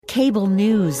Cable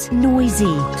news,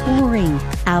 noisy, boring,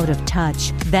 out of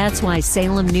touch. That's why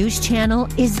Salem News Channel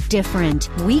is different.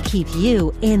 We keep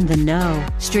you in the know.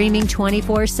 Streaming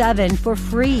 24/7 for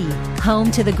free.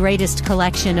 Home to the greatest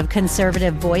collection of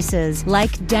conservative voices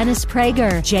like Dennis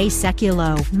Prager, Jay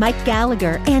Sekulow, Mike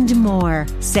Gallagher, and more.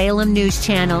 Salem News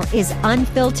Channel is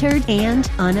unfiltered and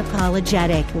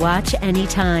unapologetic. Watch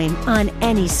anytime, on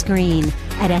any screen,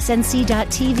 at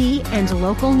snc.tv and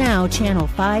Local Now Channel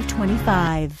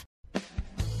 525.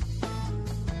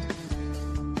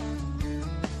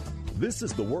 This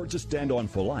is the Word to Stand On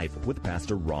for Life with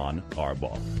Pastor Ron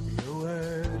Arbaugh. Your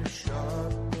word is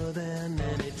sharper than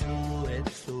any two-edged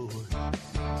sword,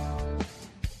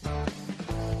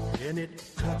 and it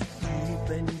cuts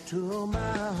deep into my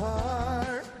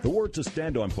heart. The Word to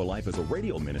Stand On for Life is a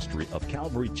radio ministry of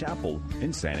Calvary Chapel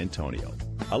in San Antonio.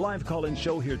 A live call-in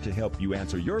show here to help you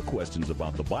answer your questions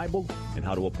about the Bible and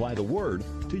how to apply the Word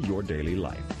to your daily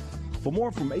life. For more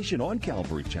information on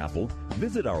Calvary Chapel,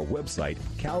 visit our website,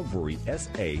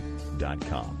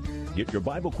 calvarysa.com. Get your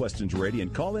Bible questions ready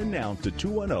and call in now to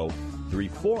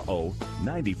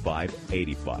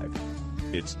 210-340-9585.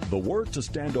 It's The Word to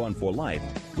Stand On for Life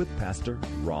with Pastor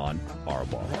Ron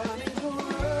Arbaugh.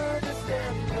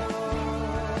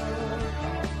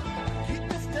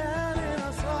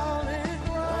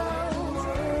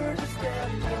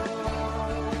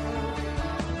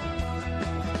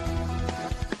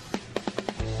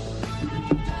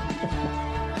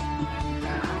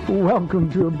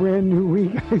 Welcome to a brand new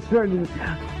week.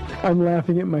 I'm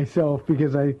laughing at myself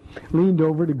because I leaned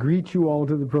over to greet you all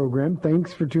to the program.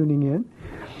 Thanks for tuning in.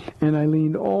 And I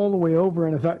leaned all the way over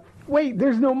and I thought, wait,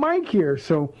 there's no mic here.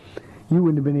 So you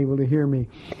wouldn't have been able to hear me.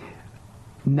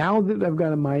 Now that I've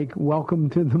got a mic, welcome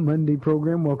to the Monday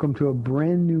program. Welcome to a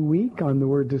brand new week on the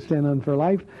Word to Stand On for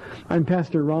Life. I'm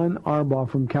Pastor Ron Arbaugh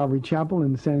from Calvary Chapel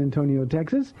in San Antonio,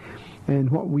 Texas. And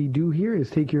what we do here is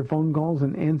take your phone calls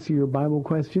and answer your Bible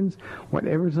questions.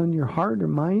 Whatever's on your heart or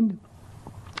mind,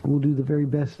 we'll do the very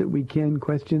best that we can.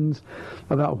 Questions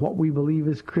about what we believe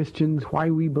as Christians, why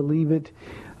we believe it,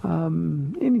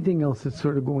 anything else that's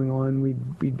sort of going on,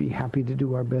 we'd be happy to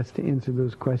do our best to answer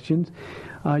those questions.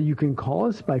 You can call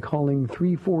us by calling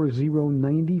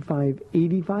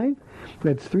 340-9585.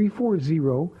 That's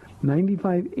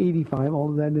 340-9585, all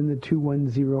of that in the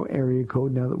 210 area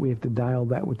code now that we have to dial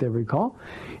that with every call.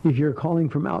 If you're calling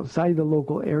from outside the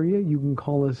local area, you can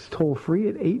call us toll-free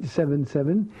at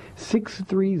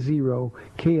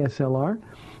 877-630-KSLR.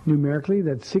 Numerically,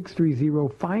 that's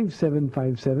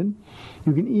 630-5757.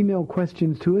 You can email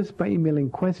questions to us by emailing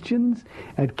questions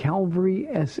at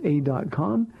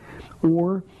calvarysa.com,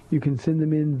 or you can send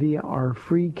them in via our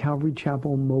free Calvary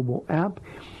Chapel mobile app.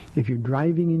 If you're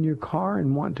driving in your car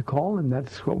and want to call, and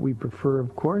that's what we prefer,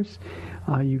 of course,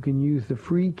 you can use the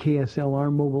free KSLR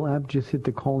mobile app. Just hit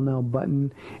the Call Now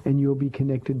button, and you'll be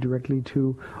connected directly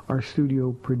to our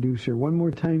studio producer. One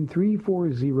more time,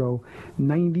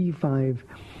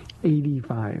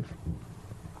 340-9585.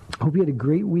 Hope you had a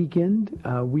great weekend.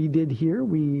 We did here.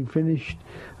 We finished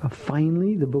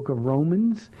finally the book of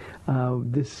Romans.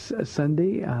 This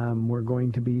Sunday, we're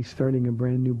going to be starting a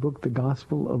brand new book, the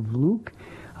Gospel of Luke,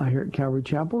 here at Calvary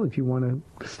Chapel. If you want to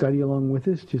study along with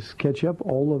us, just catch up.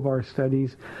 All of our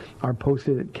studies are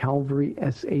posted at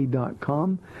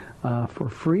calvarysa.com for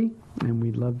free, and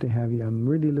we'd love to have you. I'm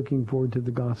really looking forward to the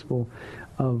Gospel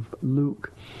of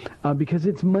Luke. Because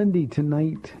it's Monday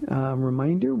tonight,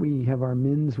 reminder, we have our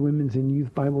men's, women's, and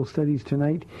youth Bible studies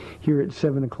tonight here at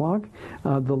 7 o'clock.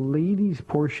 The ladies'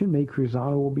 portion, May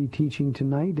Cruzado will be teaching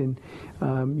tonight, and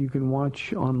you can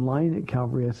watch online at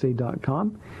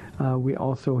calvarysa.com. We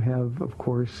also have, of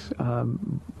course,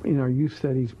 in our youth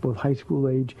studies, both high school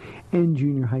age and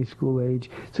junior high school age.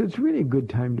 So it's really a good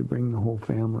time to bring the whole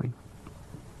family.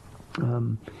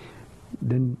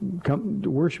 Then come to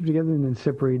worship together and then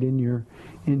separate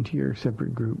into your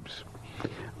separate groups.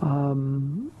 I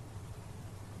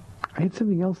had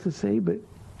something else to say, but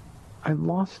I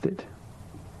lost it.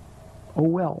 Oh,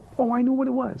 well. Oh, I know what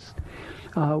it was.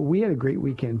 We had a great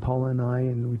weekend, Paula and I,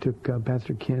 and we took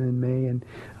Pastor Ken and May and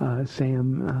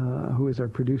Sam, who is our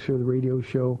producer of the radio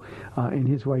show, and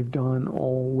his wife Dawn,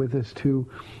 all with us to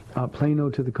Plano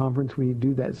to the conference. We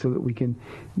do that so that we can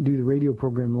do the radio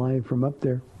program live from up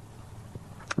there.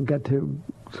 I got to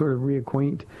sort of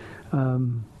reacquaint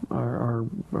our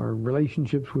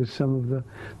relationships with some of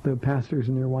the pastors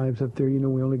and their wives up there. You know,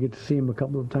 we only get to see them a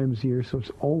couple of times a year, so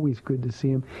it's always good to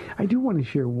see them. I do want to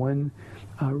share one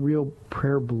real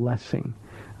prayer blessing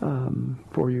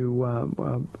for you.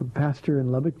 A pastor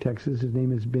in Lubbock, Texas. His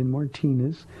name is Ben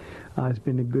Martinez. He's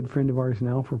been a good friend of ours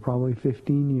now for probably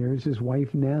 15 years. His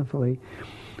wife, Nathalie,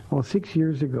 well, 6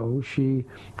 years ago, she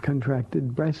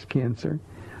contracted breast cancer.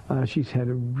 She's had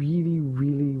a really,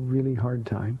 really, really hard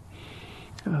time.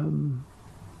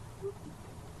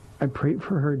 I pray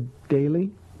for her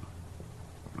daily.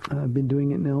 I've been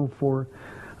doing it now for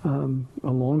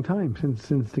a long time,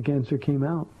 since the cancer came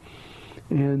out.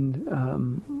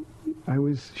 And I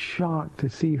was shocked to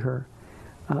see her,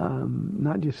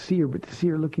 not just see her, but to see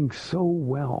her looking so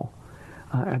well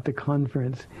at the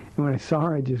conference. And when I saw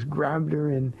her, I just grabbed her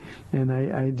and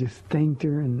I just thanked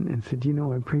her and said,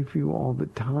 I pray for you all the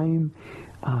time.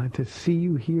 To see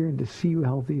you here and to see you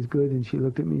healthy is good. And she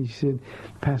looked at me and she said,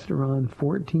 Pastor Ron,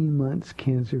 14 months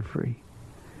cancer-free.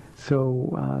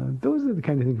 So those are the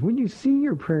kind of things. When you see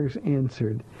your prayers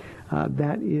answered,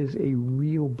 that is a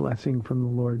real blessing from the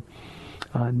Lord.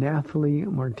 Nathalie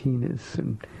Martinez,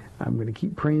 and I'm going to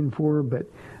keep praying for her, but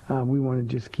we want to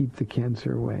just keep the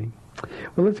cancer away.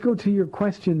 Well, let's go to your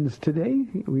questions today.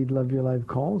 We'd love your live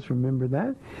calls. Remember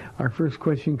that. Our first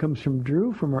question comes from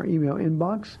Drew from our email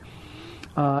inbox.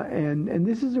 And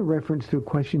this is a reference to a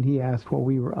question he asked while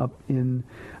we were up in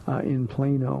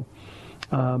Plano.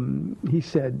 He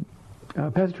said,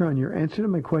 Pastor Ron, your answer to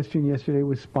my question yesterday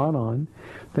was spot on.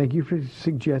 Thank you for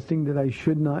suggesting that I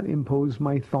should not impose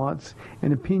my thoughts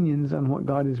and opinions on what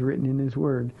God has written in His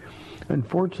Word.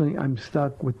 Unfortunately, I'm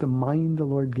stuck with the mind the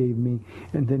Lord gave me.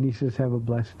 And then he says, have a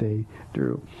blessed day,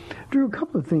 Drew. Drew, a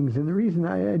couple of things. And the reason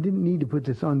I didn't need to put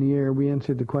this on the air, we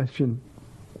answered the question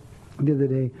the other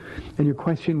day, and your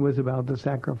question was about the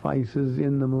sacrifices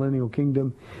in the millennial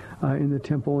kingdom, in the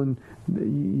temple, and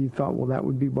you thought, well, that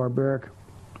would be barbaric.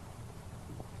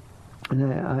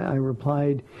 And I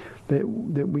replied that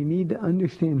we need to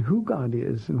understand who God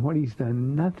is and what He's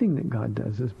done. Nothing that God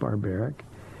does is barbaric.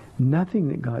 Nothing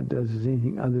that God does is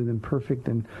anything other than perfect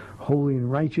and holy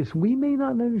and righteous. We may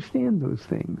not understand those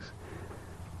things,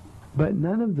 but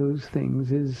none of those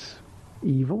things is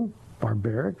evil,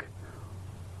 barbaric,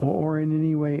 or in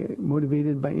any way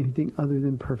motivated by anything other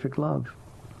than perfect love.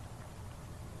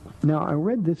 Now, I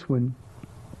read this one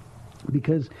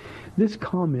because this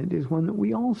comment is one that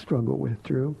we all struggle with,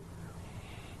 Drew.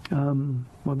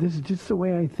 Well, this is just the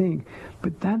way I think,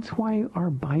 but that's why our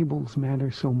Bibles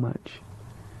matter so much.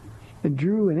 And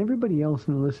Drew and everybody else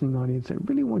in the listening audience, I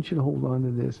really want you to hold on to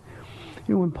this.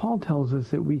 When Paul tells us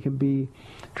that we can be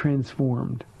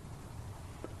transformed,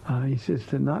 he says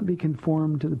to not be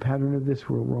conformed to the pattern of this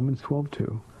world, Romans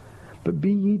 12:2, but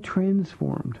be ye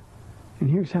transformed. And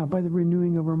here's how, by the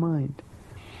renewing of our mind.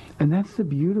 And that's the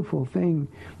beautiful thing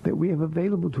that we have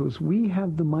available to us. We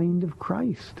have the mind of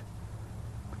Christ.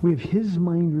 We have His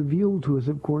mind revealed to us,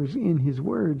 of course, in His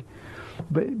Word.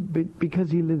 But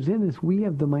because He lives in us, we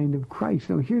have the mind of Christ.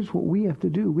 Now, here's what we have to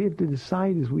do. We have to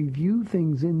decide as we view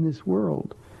things in this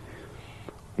world,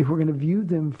 if we're going to view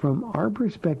them from our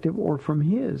perspective or from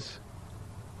His.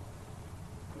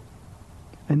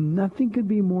 And nothing could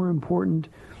be more important,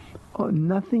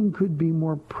 nothing could be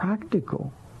more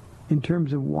practical in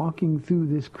terms of walking through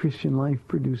this Christian life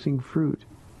producing fruit.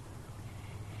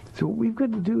 So what we've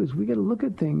got to do is we've got to look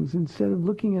at things instead of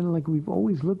looking at it like we've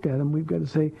always looked at them. We've got to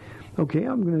say, okay,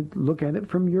 I'm going to look at it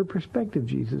from your perspective,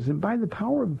 Jesus. And by the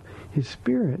power of His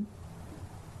Spirit,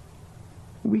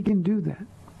 we can do that.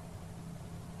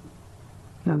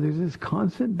 Now, there's this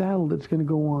constant battle that's going to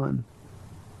go on.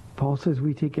 Paul says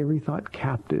we take every thought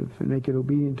captive and make it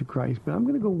obedient to Christ. But I'm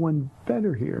going to go one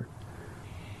better here.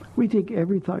 We take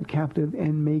every thought captive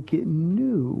and make it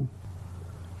new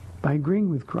by agreeing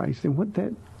with Christ. And what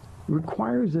that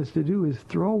requires us to do is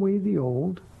throw away the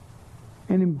old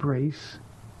and embrace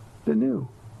the new.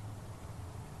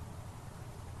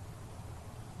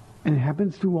 And it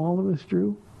happens to all of us,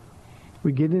 Drew.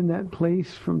 We get in that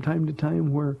place from time to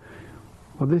time where,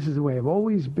 well, this is the way I've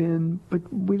always been, but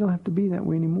we don't have to be that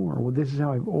way anymore. Well, this is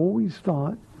how I've always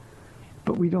thought,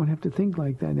 but we don't have to think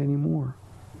like that anymore.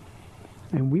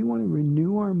 And we want to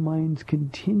renew our minds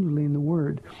continually in the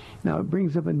Word. Now, it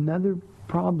brings up another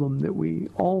problem that we,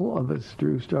 all of us,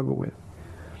 Drew, struggle with.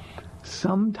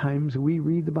 Sometimes we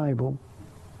read the Bible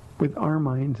with our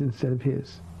minds instead of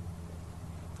His.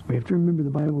 We have to remember the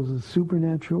Bible is a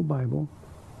supernatural Bible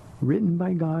written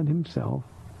by God Himself.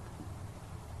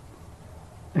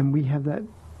 And we have that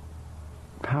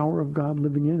power of God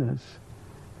living in us.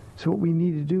 So what we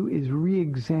need to do is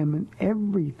re-examine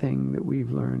everything that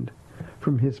we've learned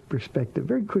from His perspective.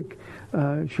 Very quick,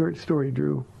 short story,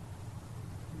 Drew.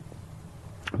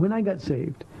 When I got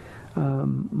saved,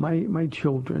 my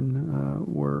children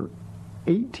were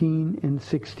 18 and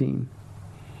 16.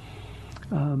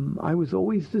 I was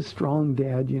always the strong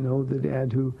dad, the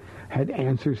dad who had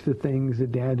answers to things, the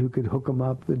dad who could hook them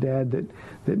up, the dad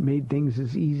that made things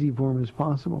as easy for him as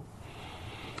possible.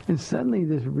 And suddenly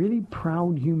this really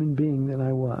proud human being that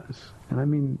I was, and I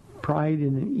mean pride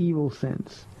in an evil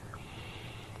sense,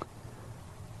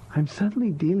 I'm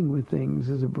suddenly dealing with things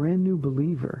as a brand new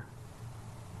believer.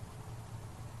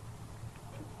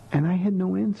 And I had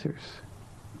no answers.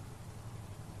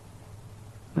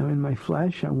 Now, in my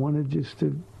flesh, I wanted just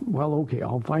to, okay,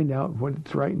 I'll find out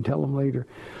what's right and tell them later.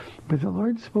 But the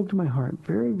Lord spoke to my heart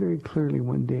very, very clearly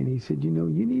one day, and he said, you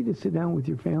need to sit down with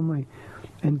your family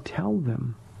and tell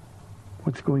them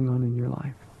what's going on in your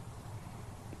life.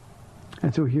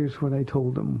 And so here's what I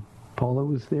told them. Paula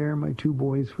was there. My 2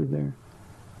 boys were there.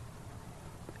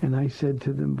 And I said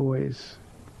to them, boys,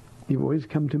 you've always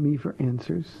come to me for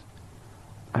answers.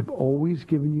 I've always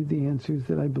given you the answers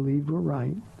that I believed were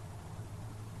right.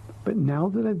 But now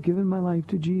that I've given my life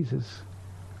to Jesus,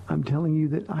 I'm telling you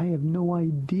that I have no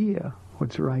idea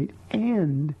what's right,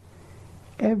 and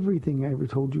everything I ever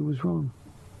told you was wrong.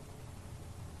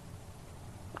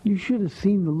 You should have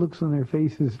seen the looks on their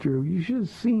faces, Drew. You should have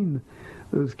seen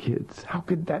those kids. How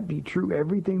could that be true?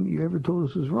 Everything that you ever told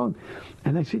us was wrong.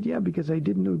 And I said, yeah, because I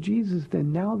didn't know Jesus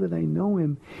then. Now that I know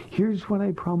him, here's what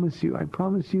I promise you. I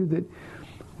promise you that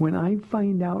when I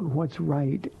find out what's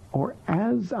right, or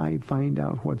as I find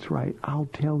out what's right, I'll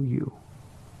tell you.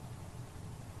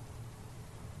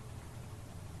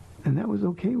 And that was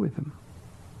okay with him.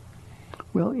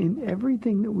 Well, in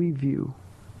everything that we view,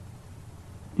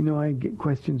 I get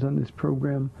questions on this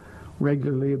program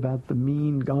regularly about the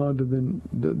mean God of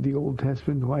the Old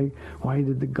Testament. Why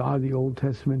did the God of the Old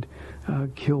Testament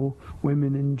kill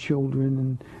women and children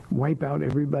and wipe out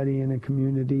everybody in a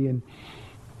community? And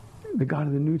the God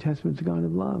of the New Testament is a God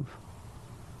of love.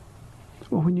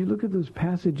 Well, when you look at those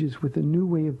passages with a new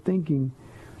way of thinking,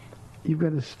 you've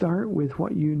got to start with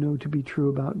what you know to be true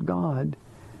about God,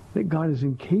 that God is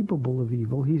incapable of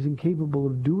evil. He's incapable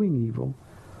of doing evil.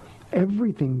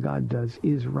 Everything God does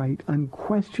is right,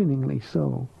 unquestioningly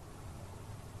so.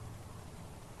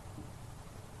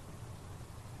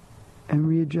 And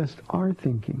readjust our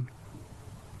thinking.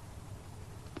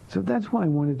 So that's why I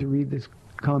wanted to read this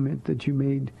comment that you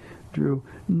made, Drew.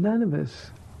 None of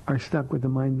us are stuck with the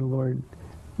mind the Lord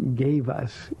gave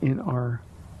us in our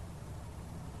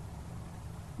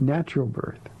natural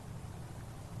birth.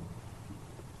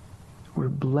 We're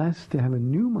blessed to have a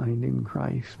new mind in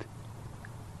Christ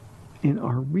in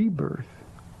our rebirth.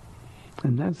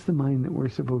 And that's the mind that we're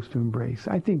supposed to embrace.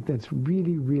 I think that's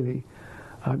really, really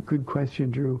a good question,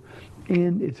 Drew.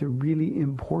 And it's a really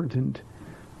important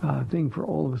thing for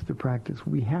all of us to practice.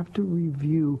 We have to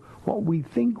review what we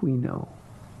think we know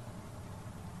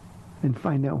and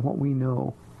find out what we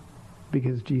know,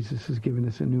 because Jesus has given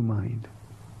us a new mind.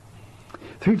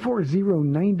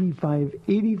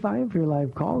 340-9585 for your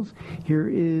live calls. Here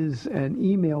is an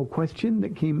email question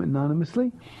that came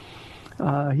anonymously.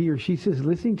 He or she says,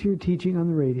 listening to your teaching on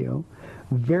the radio,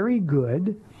 very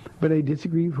good, but I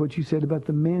disagree with what you said about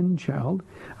the man-child.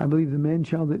 I believe the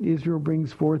man-child that Israel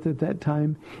brings forth at that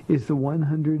time is the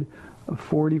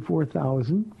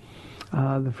 144,000.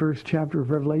 The first chapter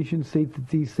of Revelation states that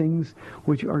these things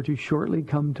which are to shortly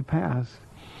come to pass.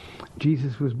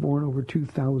 Jesus was born over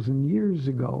 2,000 years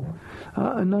ago.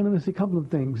 Anonymous, a couple of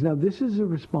things. Now, this is a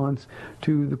response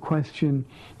to the question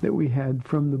that we had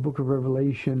from the book of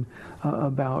Revelation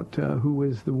about who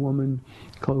is the woman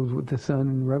clothed with the sun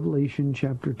in Revelation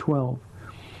chapter 12.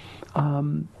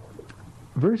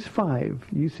 Verse 5,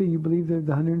 you say you believe they're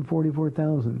the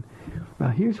 144,000. Now,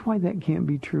 here's why that can't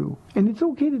be true. And it's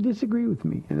okay to disagree with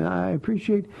me. And I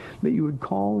appreciate that you would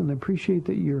call, and I appreciate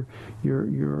that you're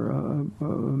a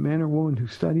man or woman who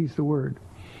studies the Word.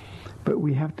 But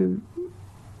we have to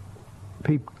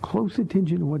pay close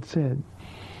attention to what's said.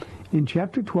 In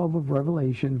chapter 12 of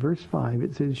Revelation, verse 5,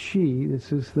 it says, she,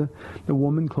 this is the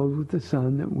woman clothed with the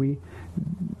sun that we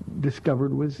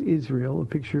discovered was Israel, a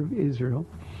picture of Israel.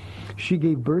 She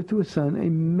gave birth to a son, a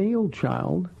male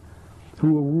child,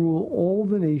 who will rule all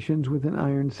the nations with an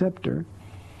iron scepter,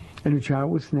 and her child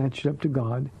was snatched up to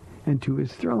God and to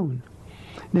his throne.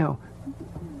 Now,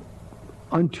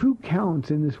 on 2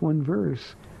 counts in this one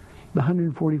verse, the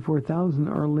 144,000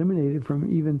 are eliminated from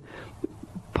even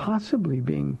possibly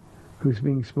being who's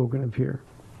being spoken of here.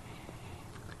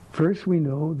 First, we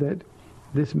know that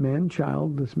this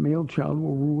man-child, this male child,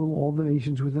 will rule all the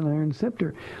nations with an iron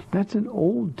scepter. That's an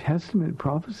Old Testament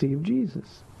prophecy of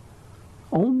Jesus.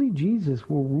 Only Jesus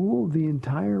will rule the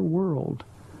entire world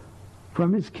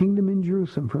from his kingdom in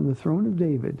Jerusalem, from the throne of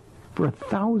David, for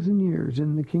 1,000 years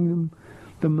in the kingdom,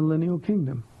 the millennial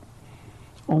kingdom.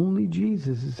 Only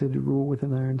Jesus is said to rule with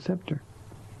an iron scepter.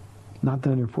 Not the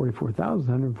 144,000.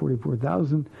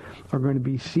 144,000 are going to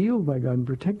be sealed by God and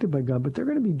protected by God, but they're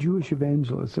going to be Jewish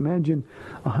evangelists. Imagine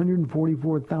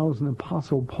 144,000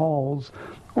 Apostle Pauls.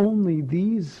 Only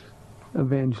these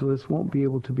evangelists won't be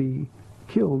able to be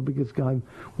killed because God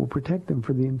will protect them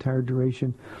for the entire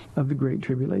duration of the Great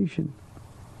Tribulation.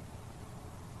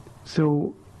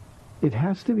 So it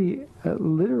has to be a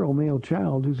literal male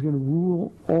child who's going to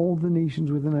rule all the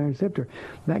nations with an iron scepter.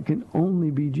 That can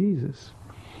only be Jesus.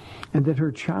 And that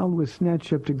her child was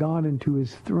snatched up to God and to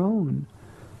his throne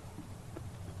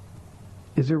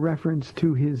is a reference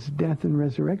to his death and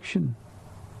resurrection.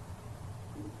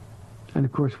 And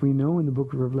of course we know in the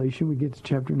book of Revelation, we get to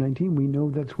chapter 19, we know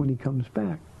that's when he comes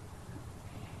back.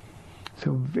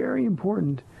 So very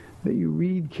important that you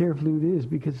read carefully what it is,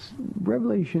 because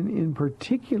Revelation in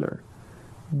particular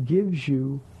gives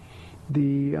you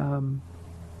the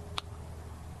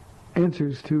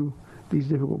answers to these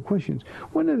difficult questions.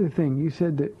 One other thing, you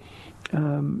said that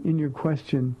in your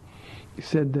question, you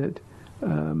said that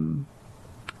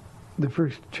the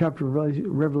first chapter of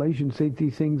Revelation says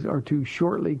these things are to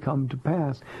shortly come to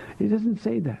pass. It doesn't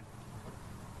say that.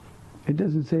 It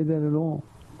doesn't say that at all.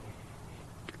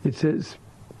 It says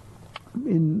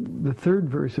in the 3rd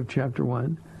verse of chapter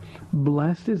 1,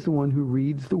 blessed is the one who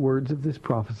reads the words of this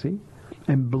prophecy,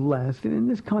 and blessed, and in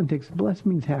this context, blessed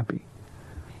means happy.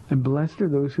 And blessed are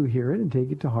those who hear it and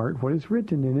take it to heart, what is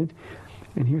written in it.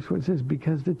 And here's what it says,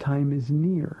 because the time is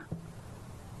near.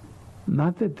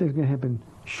 Not that that's going to happen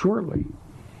shortly,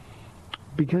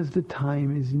 because the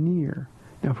time is near.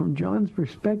 Now, from John's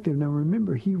perspective, now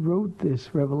remember, he wrote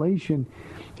this Revelation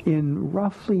in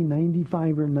roughly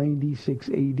 95 or 96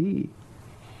 AD.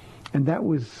 And that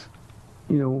was,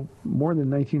 more than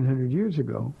 1900 years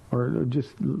ago, or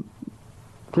just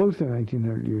close to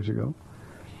 1900 years ago.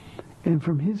 And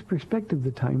from his perspective,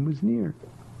 the time was near.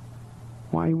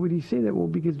 Why would he say that? Well,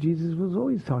 because Jesus was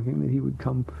always talking that he would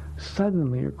come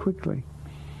suddenly or quickly.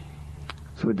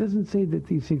 So it doesn't say that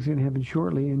these things are going to happen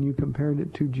shortly, and you compared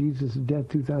it to Jesus' death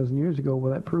 2,000 years ago.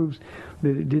 Well, that proves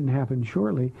that it didn't happen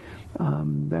shortly.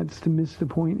 That's to miss the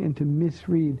point and to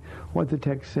misread what the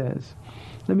text says.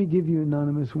 Let me give you,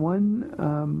 Anonymous,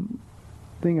 one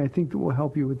thing I think that will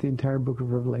help you with the entire book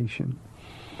of Revelation.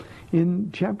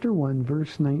 In chapter 1,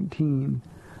 verse 19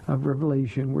 of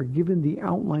Revelation, we're given the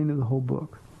outline of the whole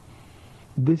book.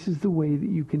 This is the way that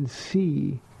you can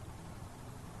see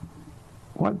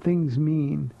what things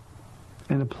mean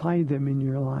and apply them in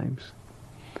your lives.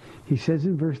 He says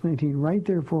in verse 19, write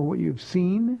therefore what you have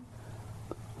seen,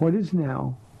 what is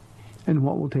now, and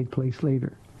what will take place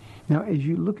later. Now, as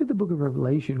you look at the book of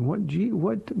Revelation, what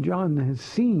John has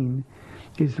seen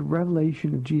is the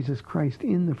revelation of Jesus Christ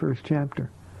in the first chapter.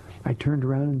 I turned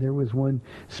around and there was one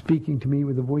speaking to me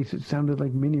with a voice that sounded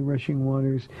like many rushing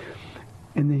waters.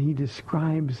 And then he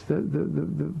describes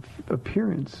the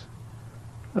appearance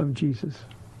of Jesus.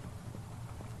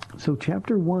 So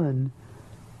chapter 1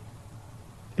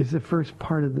 is the first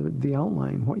part of the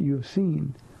outline, what you have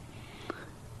seen.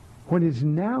 What is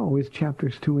now is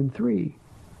chapters 2 and 3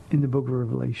 in the book of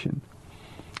Revelation.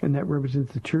 And that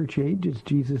represents the church age. It's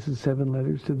Jesus' 7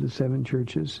 letters to the 7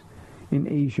 churches in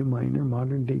Asia Minor,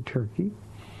 modern-day Turkey.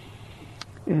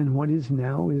 And what is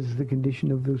now is the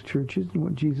condition of those churches and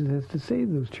what Jesus has to say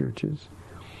to those churches.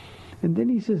 And then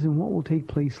he says, and what will take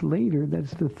place later,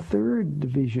 that's the 3rd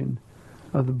division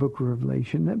of the book of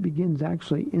Revelation. That begins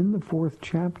actually in the 4th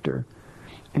chapter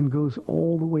and goes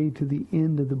all the way to the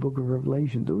end of the book of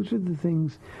Revelation. Those are the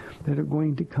things that are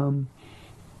going to come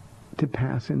to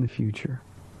pass in the future.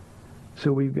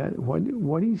 So we've got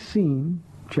what he's seen,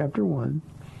 chapter 1,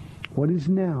 what is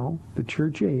now, the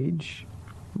church age,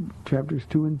 chapters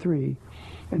 2 and 3,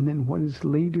 and then what is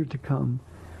later to come.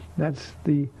 That's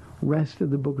the rest of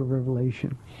the book of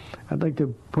Revelation. I'd like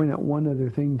to point out one other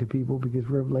thing to people, because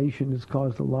Revelation has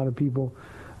caused a lot of people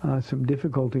some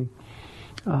difficulty.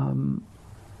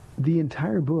 The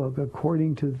entire book,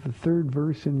 according to the 3rd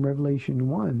verse in Revelation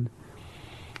 1,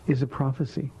 is a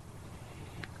prophecy.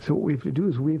 So what we have to do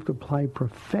is we have to apply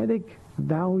prophetic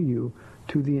value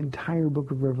to the entire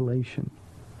book of Revelation.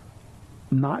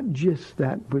 Not just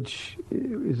that which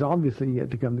is obviously yet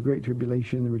to come, the Great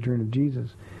Tribulation and the return of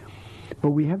Jesus.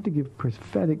 But we have to give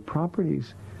prophetic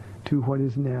properties to what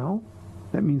is now.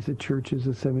 That means the churches,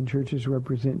 the 7 churches,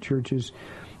 represent churches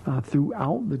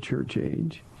throughout the church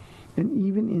age. And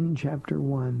even in chapter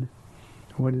 1,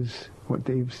 what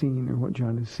they've seen, or what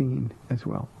John has seen as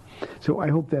well. So I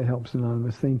hope that helps,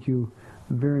 Anonymous. Thank you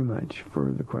very much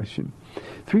for the question.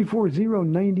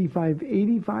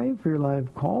 340-9585 for your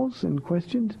live calls and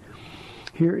questions.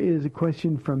 Here is a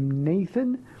question from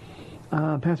Nathan.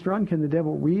 Pastor Ron, can the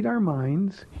devil read our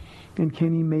minds? And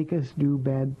can he make us do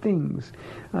bad things?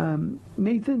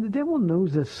 Nathan, the devil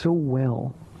knows us so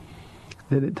well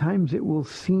that at times it will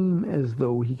seem as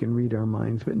though he can read our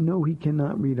minds. But no, he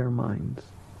cannot read our minds.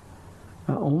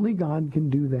 Only God can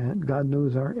do that. God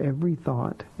knows our every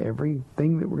thought,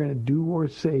 everything that we're going to do or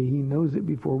say. He knows it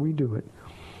before we do it.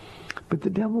 But the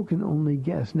devil can only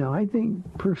guess. Now, I think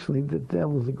personally that the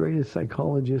devil is the greatest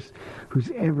psychologist who's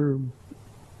ever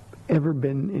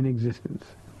been in existence.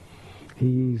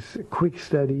 He's a quick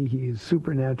study. He is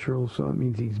supernatural, so it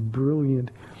means he's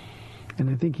brilliant. And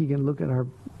I think he can look at our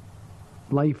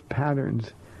life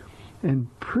patterns and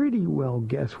pretty well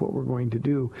guess what we're going to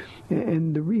do.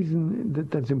 And the reason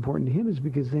that that's important to him is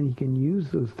because then he can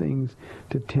use those things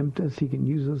to tempt us. He can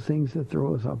use those things to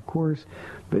throw us off course.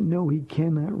 But no, he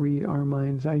cannot read our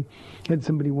minds. I had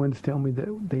somebody once tell me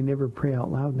that they never pray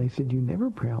out loud. And I said, you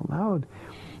never pray out loud?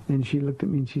 And she looked at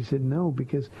me and she said, no,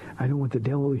 because I don't want the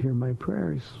devil to hear my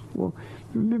prayers. Well,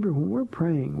 remember, when we're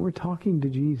praying, we're talking to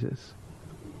Jesus.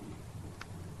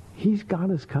 He's got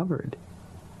us covered.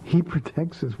 He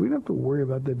protects us. We don't have to worry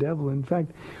about the devil. In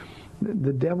fact,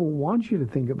 the devil wants you to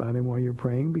think about him while you're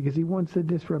praying because he wants to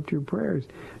disrupt your prayers.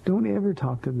 Don't ever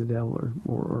talk to the devil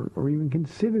or even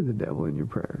consider the devil in your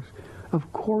prayers.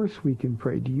 Of course we can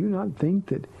pray. Do you not think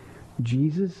that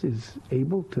Jesus is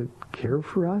able to care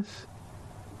for us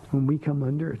when we come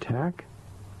under attack?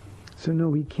 So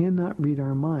no, he cannot read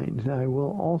our minds. Now I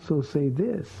will also say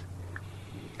this.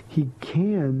 He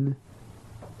can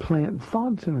plant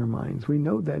thoughts in our minds. We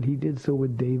know that he did so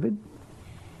with David.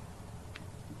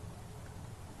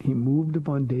 He moved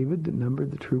upon David to number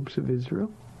the troops of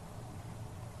Israel.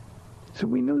 So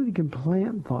we know that he can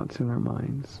plant thoughts in our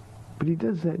minds. But he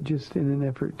does that just in an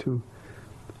effort to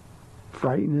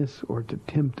frighten us or to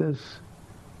tempt us.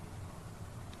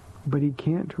 But he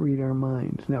can't read our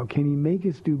minds. Now, can he make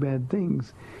us do bad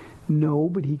things? No,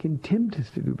 but he can tempt us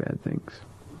to do bad things.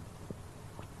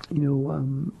 You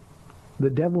know, the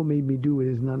devil made me do it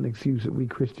is not an excuse that we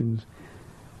Christians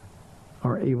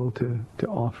are able to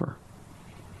offer.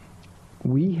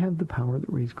 We have the power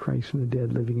that raised Christ from the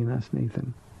dead living in us,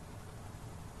 Nathan.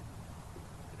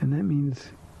 And that means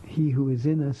he who is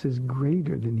in us is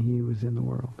greater than he who is in the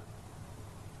world.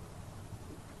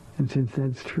 And since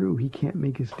that's true, he can't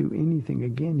make us do anything.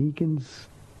 Again, he can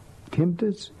tempt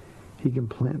us. He can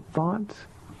plant thoughts.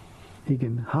 He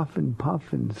can huff and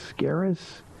puff and scare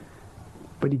us.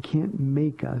 But he can't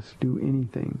make us do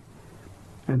anything.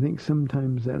 I think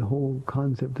sometimes that whole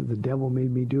concept of the devil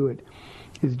made me do it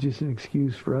is just an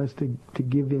excuse for us to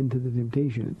give in to the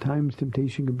temptation. At times,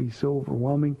 temptation can be so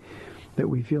overwhelming that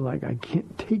we feel like I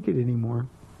can't take it anymore,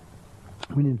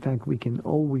 when in fact we can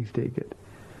always take it.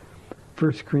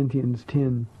 1 Corinthians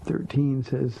 10:13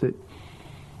 says that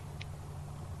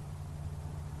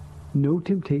no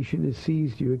temptation has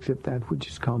seized you except that which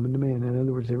is common to man. In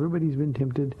other words, everybody's been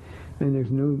tempted, and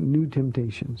there's no new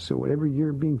temptation. So whatever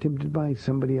you're being tempted by,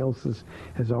 somebody else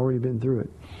has already been through it.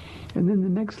 And then the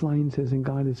next line says, and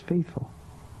God is faithful.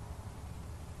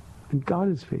 And God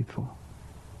is faithful.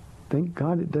 Thank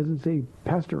God it doesn't say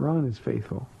Pastor Ron is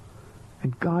faithful.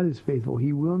 And God is faithful.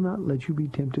 He will not let you be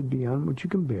tempted beyond what you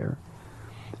can bear.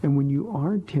 And when you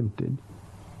are tempted,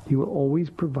 he will always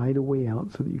provide a way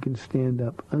out so that you can stand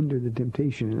up under the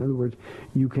temptation. In other words,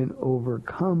 you can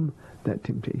overcome that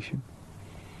temptation.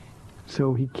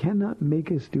 So he cannot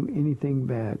make us do anything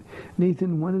bad.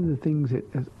 Nathan, one of the things that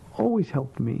has always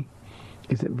helped me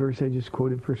is that verse I just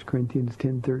quoted, 1 Corinthians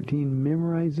 10:13.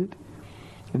 Memorize it.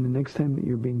 And the next time that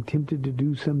you're being tempted to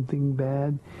do something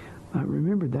bad,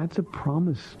 remember that's a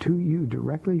promise to you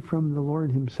directly from the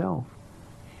Lord himself.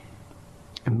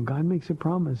 And when God makes a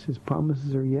promise, his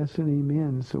promises are yes and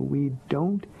amen. So we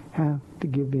don't have to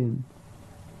give in.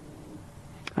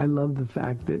 I love the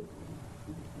fact that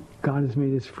God has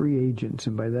made us free agents.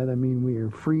 And by that I mean we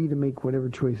are free to make whatever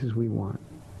choices we want.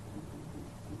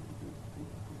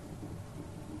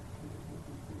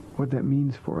 What that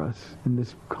means for us in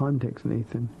this context,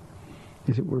 Nathan,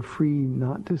 is that we're free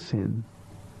not to sin.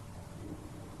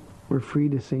 We're free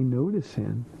to say no to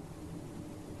sin.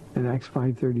 And Acts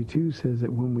 5:32 says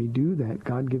that when we do that,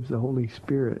 God gives the Holy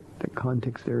Spirit. That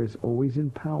context there is always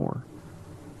in power.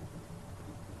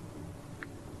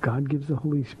 God gives the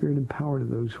Holy Spirit in power to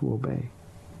those who obey.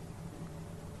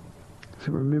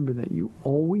 So remember that you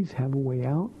always have a way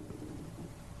out.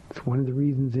 It's one of the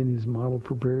reasons in his model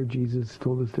for prayer, Jesus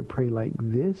told us to pray like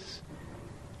this.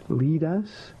 Lead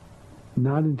us,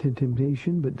 not into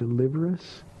temptation, but deliver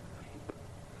us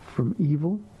from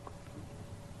evil.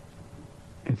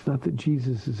 It's not that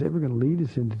Jesus is ever going to lead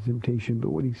us into temptation, but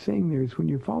what he's saying there is when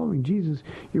you're following Jesus,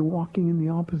 you're walking in the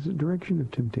opposite direction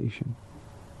of temptation.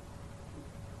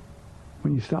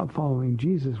 When you stop following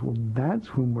Jesus, well,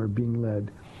 that's when we're being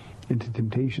led into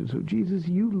temptation. So Jesus,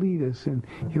 you lead us, and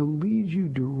he'll lead you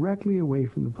directly away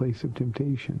from the place of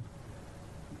temptation.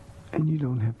 And you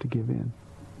don't have to give in.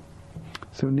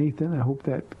 So Nathan, I hope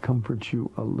that comforts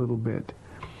you a little bit.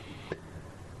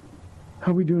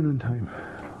 How are we doing on time?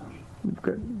 We've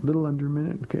got a little under a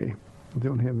minute. Okay.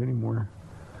 Don't have any more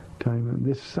time on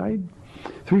this side.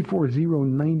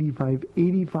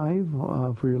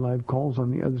 340-9585 for your live calls on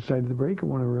the other side of the break. I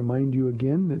want to remind you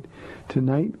again that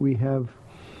tonight we have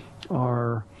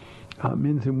our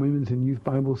men's and women's and youth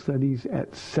Bible studies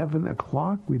at 7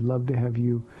 o'clock. We'd love to have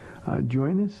you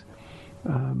join us.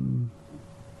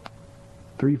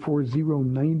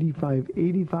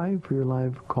 340-9585 for your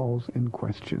live calls and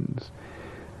questions.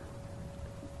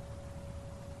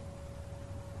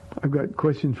 I've got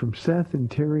questions from Seth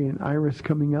and Terry and Iris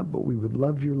coming up, but we would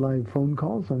love your live phone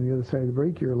calls on the other side of the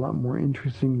break. You're a lot more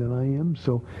interesting than I am,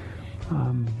 so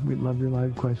we'd love your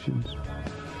live questions.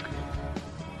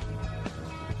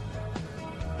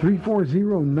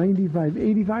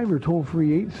 340-9585 or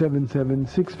toll-free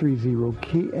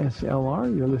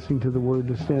 877-630-KSLR. You're listening to The Word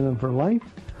to Stand On for Life.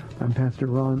 I'm Pastor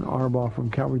Ron Arbaugh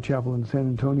from Calvary Chapel in San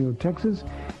Antonio, Texas,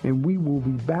 and we will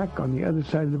be back on the other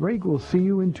side of the break. We'll see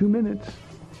you in 2 minutes.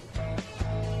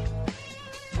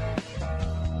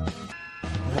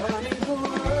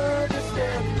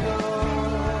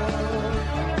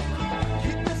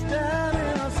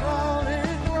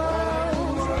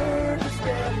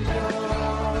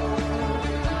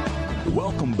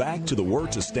 Welcome back to the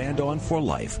Word to Stand On for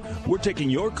Life. We're taking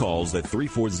your calls at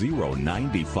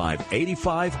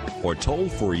 340-9585 or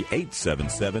toll-free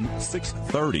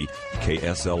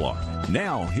 877-630-KSLR.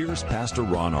 Now, here's Pastor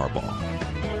Ron Arbaugh.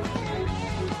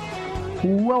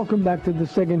 Welcome back to the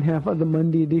second half of the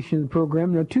Monday edition of the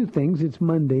program. Now, two things. It's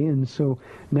Monday, and so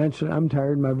naturally I'm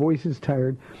tired. My voice is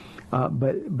tired.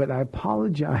 But I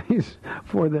apologize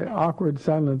for the awkward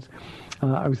silence.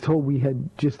 I was told we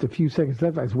had just a few seconds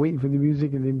left. I was waiting for the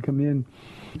music and it didn't come in.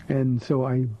 And so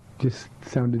I just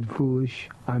sounded foolish.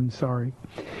 I'm sorry.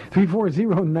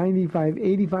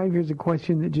 340-9585. Here's a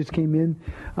question that just came in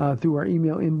through our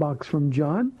email inbox from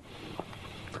John.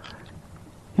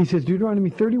 He says,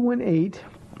 Deuteronomy 31:8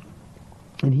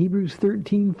 and Hebrews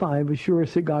 13:5 assure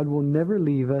us that God will never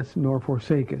leave us nor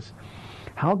forsake us.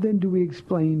 How then do we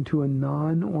explain to a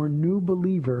non or new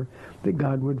believer that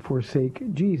God would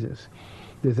forsake Jesus?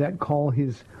 Does that call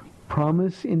his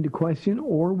promise into question,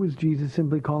 or was Jesus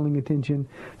simply calling attention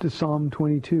to Psalm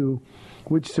 22,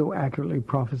 which so accurately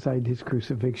prophesied his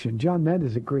crucifixion? John, that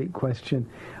is a great question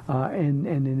and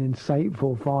an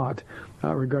insightful thought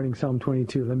regarding Psalm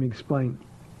 22. Let me explain.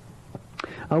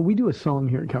 We do a song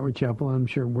here at Calvary Chapel, and I'm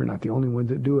sure we're not the only ones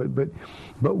that do it, but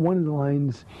one of the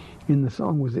lines in the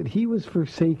song was that he was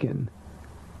forsaken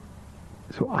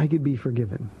so I could be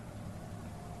forgiven.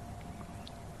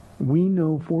 We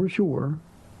know for sure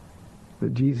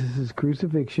that Jesus'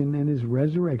 crucifixion and his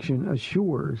resurrection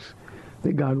assures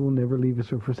that God will never leave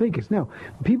us or forsake us. Now,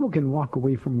 people can walk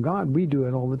away from God. We do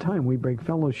it all the time. We break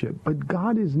fellowship. But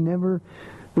God is never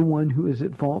the one who is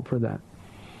at fault for that.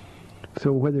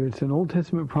 So whether it's an Old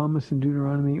Testament promise in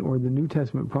Deuteronomy or the New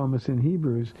Testament promise in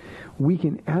Hebrews, we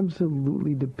can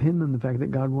absolutely depend on the fact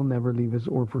that God will never leave us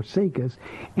or forsake us.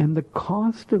 And the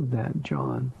cost of that,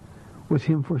 John, was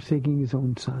him forsaking his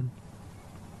own son.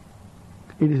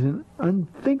 It is an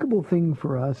unthinkable thing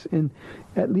for us, and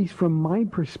at least from my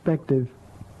perspective,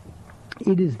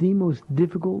 it is the most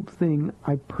difficult thing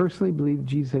I personally believe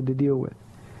Jesus had to deal with.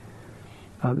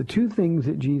 The two things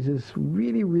that Jesus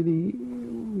really, really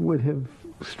would have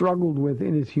struggled with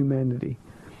in his humanity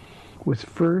was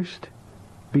first,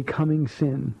 becoming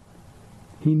sin.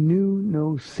 He knew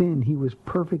no sin. He was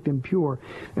perfect and pure.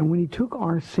 And when he took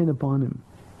our sin upon him,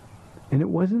 and it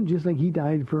wasn't just like he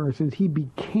died for our sins, he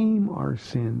became our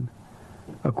sin,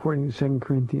 according to 2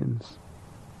 Corinthians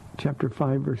chapter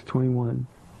 5, verse 21,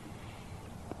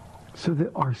 so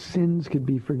that our sins could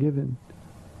be forgiven.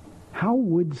 How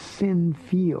would sin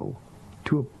feel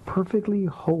to a perfectly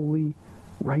holy,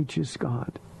 righteous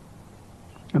God?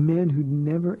 A man who'd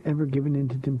never, ever given in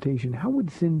to temptation. How would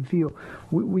sin feel?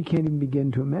 We can't even begin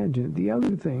to imagine it. The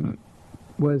other thing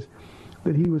was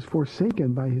that he was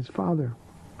forsaken by his Father.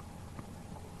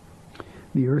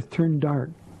 The earth turned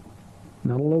dark.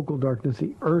 Not a local darkness.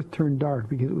 The earth turned dark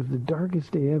because it was the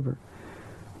darkest day ever.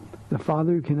 The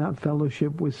Father who cannot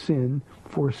fellowship with sin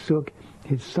forsook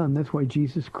his Son. That's why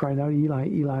Jesus cried out, Eli,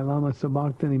 Eli, lama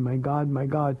sabachthani, my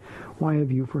God, why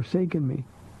have you forsaken me?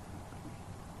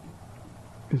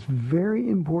 It's very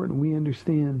important we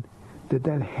understand that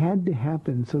that had to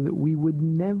happen so that we would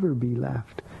never be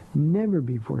left, never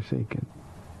be forsaken.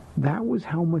 That was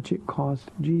how much it cost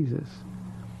Jesus.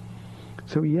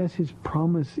 So yes, his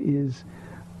promise is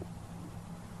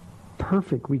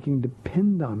perfect. We can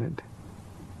depend on it.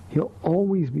 He'll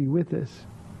always be with us.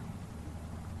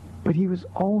 But he was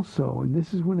also, and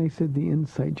this is when I said the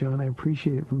insight, John, I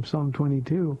appreciate it, from Psalm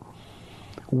 22.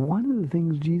 One of the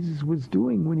things Jesus was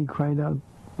doing when he cried out,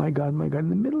 my God, in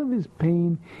the middle of his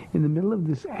pain, in the middle of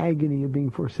this agony of being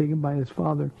forsaken by his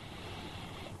Father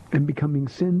and becoming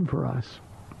sin for us,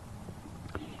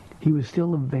 he was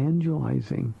still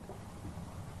evangelizing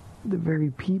the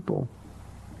very people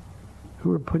who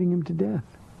were putting him to death.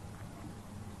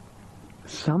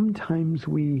 Sometimes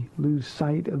we lose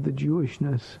sight of the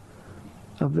Jewishness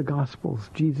of the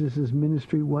Gospels. Jesus'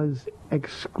 ministry was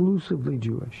exclusively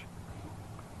Jewish.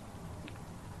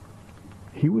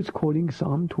 He was quoting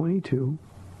Psalm 22,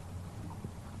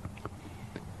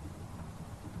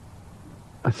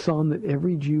 a psalm that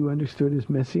every Jew understood as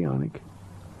messianic.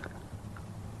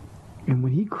 And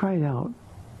when he cried out,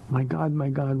 my God,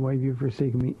 why have you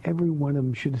forsaken me? Every one of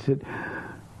them should have said,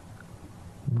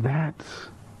 that's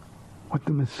what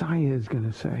the Messiah is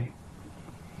going to say.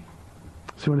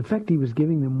 So in effect, he was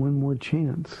giving them one more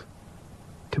chance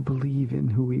to believe in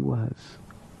who he was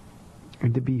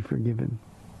and to be forgiven.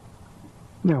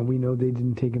 Now, we know they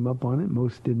didn't take him up on it.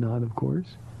 Most did not, of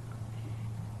course.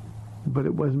 But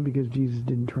it wasn't because Jesus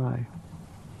didn't try.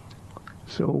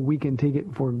 So we can take it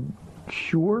for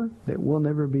sure that we'll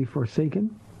never be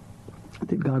forsaken,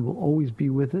 that God will always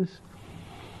be with us.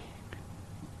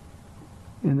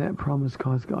 And that promise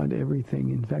cost God everything.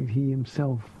 In fact, he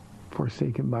himself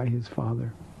forsaken by his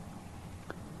Father.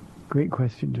 Great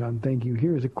question, John. Thank you.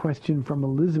 Here's a question from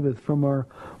Elizabeth from our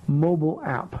mobile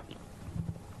app.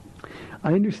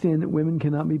 I understand that women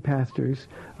cannot be pastors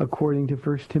according to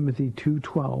 1 Timothy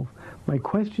 2:12. My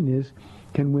question is,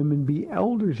 can women be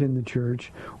elders in the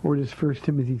church, or does 1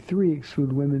 Timothy 3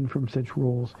 exclude women from such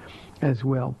roles as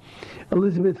well?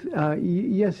 Elizabeth,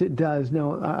 yes, it does.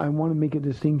 Now, I want to make a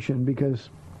distinction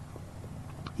because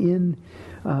in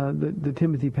the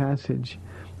Timothy passage,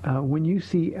 when you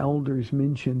see elders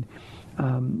mentioned,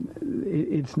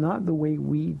 it's not the way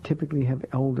we typically have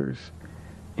elders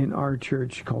in our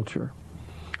church culture.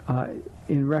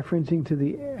 In referencing to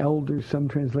the elders, some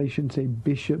translations say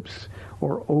bishops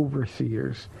or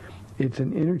overseers. It's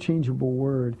an interchangeable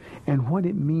word, and what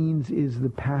it means is the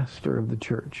pastor of the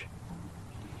church.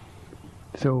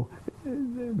 So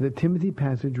the Timothy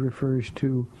passage refers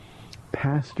to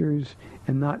pastors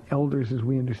and not elders as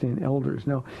we understand elders.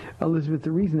 Now, Elizabeth,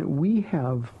 the reason that we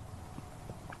have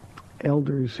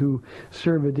elders who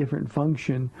serve a different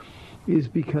function is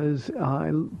because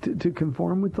to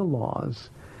conform with the laws,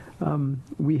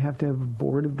 we have to have a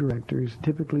board of directors.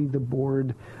 Typically, the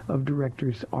board of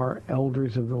directors are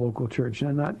elders of the local church. Now,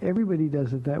 not everybody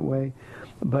does it that way,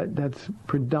 but that's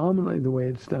predominantly the way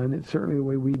it's done. It's certainly the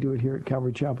way we do it here at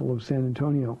Calvary Chapel of San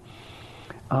Antonio.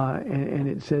 And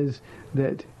it says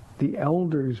that the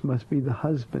elders must be the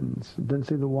husbands. It doesn't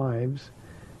say the wives.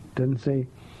 It doesn't say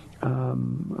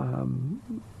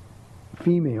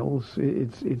females.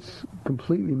 It's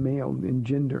completely male in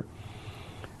gender.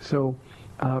 So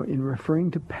in referring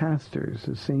to pastors,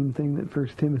 the same thing that 1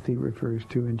 Timothy refers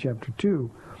to in chapter 2,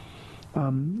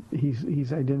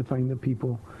 he's identifying the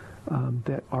people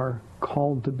that are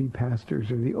called to be pastors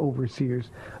or the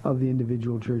overseers of the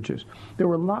individual churches. There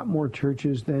were a lot more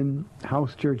churches than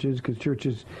house churches, because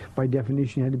churches by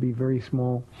definition had to be very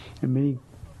small. In many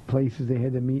places they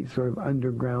had to meet sort of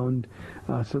underground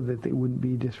so that they wouldn't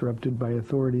be disrupted by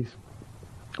authorities.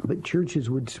 But churches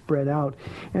would spread out,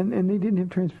 and they didn't have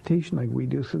transportation like we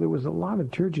do, so there was a lot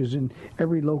of churches in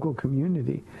every local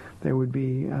community. There would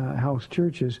be house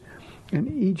churches, and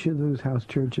each of those house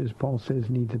churches, Paul says,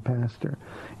 needs a pastor.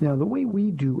 Now, the way we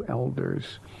do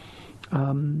elders,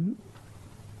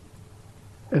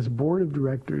 as board of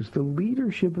directors, the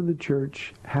leadership of the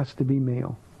church has to be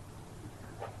male.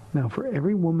 Now, for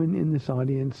every woman in this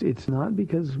audience, it's not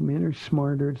because men are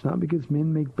smarter. It's not because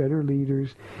men make better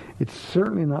leaders. It's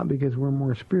certainly not because we're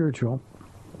more spiritual.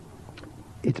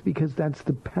 It's because that's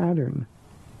the pattern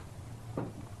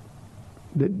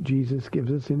that Jesus gives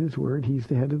us in his word. He's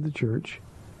the head of the church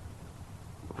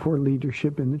for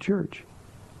leadership in the church.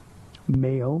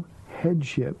 Male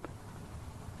headship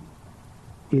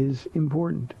is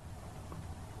important.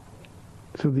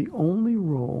 So the only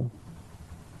role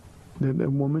that a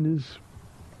woman is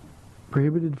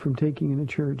prohibited from taking in a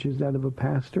church is that of a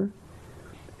pastor.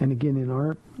 And again, in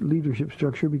our leadership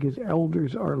structure, because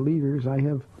elders are leaders, I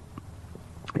have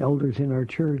elders in our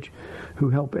church who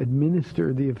help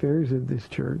administer the affairs of this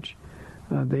church.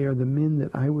 They are the men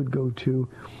that I would go to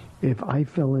if I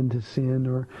fell into sin,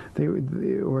 or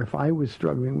if I was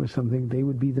struggling with something. They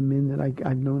would be the men that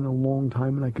I've known a long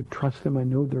time, and I could trust them. I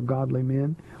know they're godly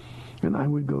men, and I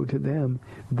would go to them.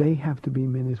 They have to be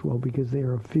men as well because they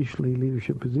are officially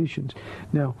leadership positions.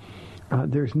 Now,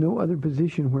 there's no other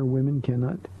position where women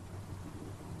cannot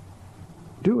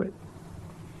do it.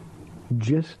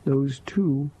 Just those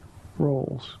two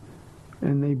roles,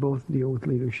 and they both deal with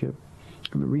leadership.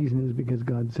 And the reason is because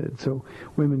God said so.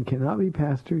 Women cannot be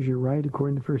pastors. You're right,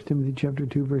 according to 1 Timothy chapter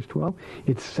 2, verse 12.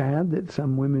 It's sad that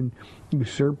some women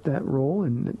usurp that role,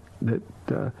 and that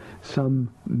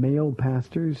some male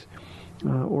pastors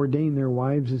ordain their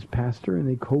wives as pastor, and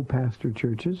they co-pastor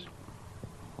churches.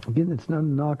 Again, it's not a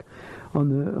knock on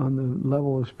the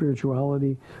level of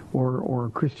spirituality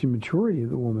or Christian maturity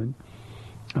of the woman.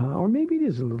 Or maybe it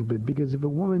is a little bit, because if a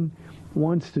woman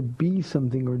wants to be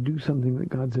something or do something that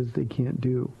God says they can't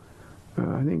do,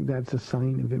 I think that's a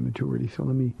sign of immaturity. So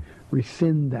let me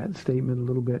rescind that statement a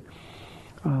little bit.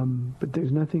 But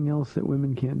there's nothing else that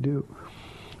women can't do.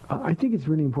 I think it's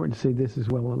really important to say this as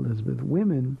well, Elizabeth.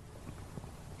 Women,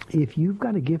 if you've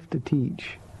got a gift to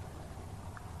teach,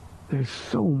 there's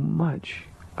so much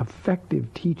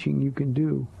effective teaching you can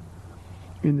do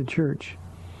in the church.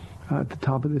 At the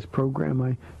top of this program,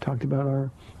 I talked about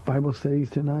our Bible studies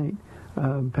tonight.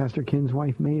 Pastor Ken's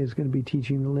wife, May, is going to be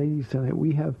teaching the ladies tonight.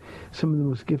 We have some of the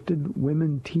most gifted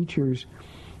women teachers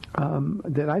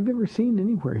that I've ever seen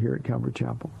anywhere here at Calvary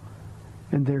Chapel.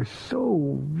 And they're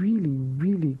so really,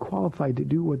 really qualified to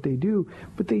do what they do,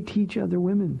 but they teach other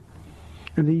women.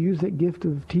 And they use that gift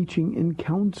of teaching in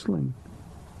counseling.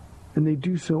 And they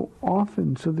do so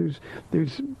often. So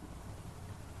there's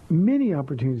many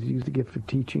opportunities to use the gift of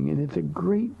teaching, and it's a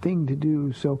great thing to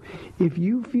do. So if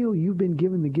you feel you've been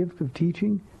given the gift of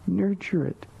teaching, nurture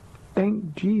it.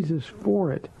 Thank Jesus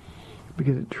for it,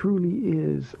 because it truly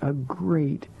is a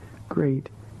great, great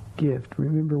gift.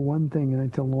 Remember one thing, and I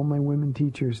tell all my women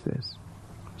teachers this.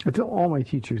 I tell all my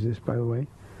teachers this, by the way,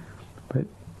 but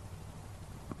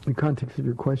the context of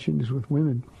your question is with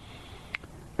women.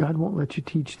 God won't let you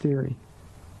teach theory.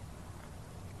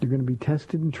 You're going to be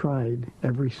tested and tried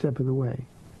every step of the way.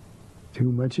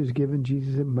 Too much is given,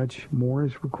 Jesus said, much more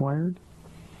is required.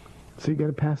 So you got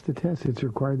to pass the test. It's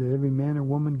required that every man or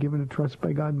woman given a trust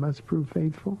by God must prove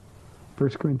faithful. 1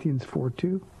 Corinthians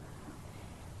 4:2.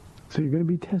 So you're going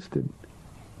to be tested.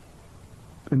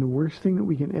 And the worst thing that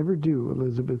we can ever do,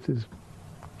 Elizabeth, is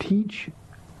teach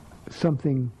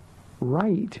something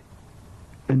right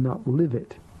and not live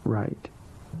it right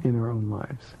in our own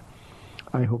lives.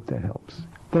 I hope that helps.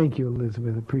 Thank you,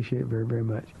 Elizabeth. Appreciate it very, very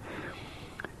much.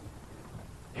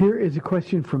 Here is a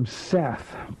question from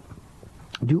Seth.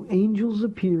 Do angels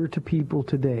appear to people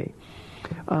today?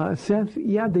 Seth,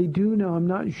 yeah, they do. Now, I'm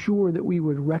not sure that we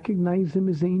would recognize them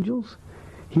as angels.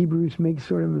 Hebrews makes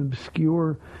sort of an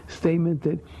obscure statement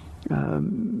that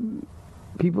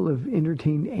people have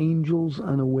entertained angels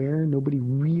unaware. Nobody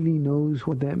really knows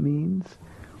what that means.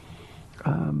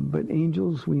 But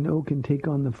angels, we know, can take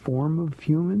on the form of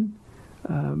human.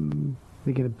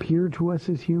 They can appear to us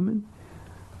as human.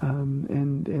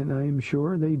 And I am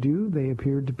sure they do. They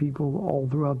appeared to people all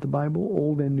throughout the Bible,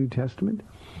 Old and New Testament.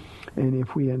 And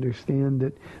if we understand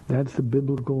that that's the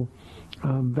biblical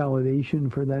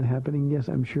validation for that happening, yes,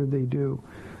 I'm sure they do.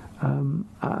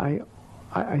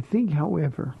 I think,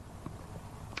 however,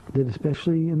 that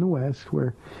especially in the West,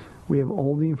 where we have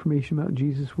all the information about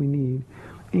Jesus we need,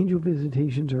 angel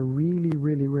visitations are really,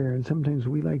 really rare, and sometimes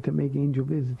we like to make angel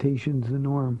visitations the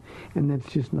norm, and that's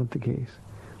just not the case.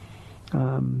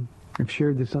 I've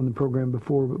shared this on the program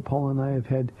before, but Paul and I have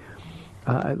had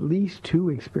at least 2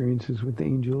 experiences with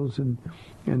angels,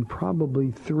 and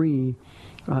probably 3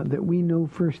 that we know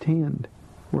firsthand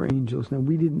were angels. Now,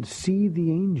 we didn't see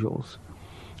the angels.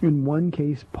 In one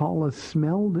case, Paula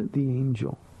smelled the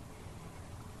angel.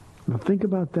 Now, think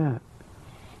about that.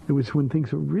 It was when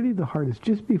things were really the hardest,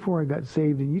 just before I got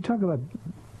saved. And you talk about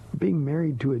being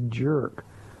married to a jerk.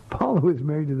 Paula was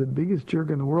married to the biggest jerk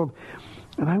in the world,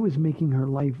 and I was making her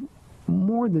life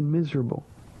more than miserable.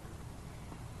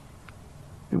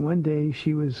 And one day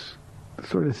she was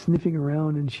sort of sniffing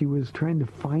around, and she was trying to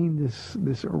find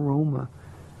this aroma.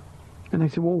 And I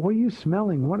said, well, what are you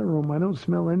smelling? What aroma? I don't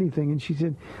smell anything. And she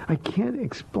said, I can't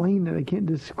explain it. I can't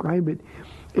describe it.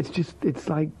 It's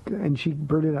like, and she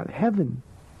blurted out, heaven.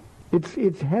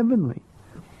 It's heavenly.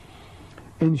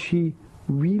 And she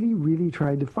really, really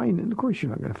tried to find it. And of course, you're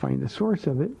not going to find the source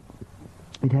of it.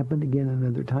 It happened again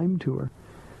another time to her.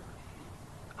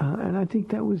 And I think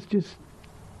that was just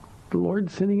the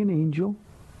Lord sending an angel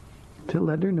to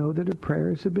let her know that her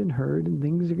prayers have been heard and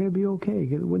things are going to be okay.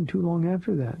 It wasn't too long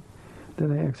after that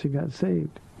I actually got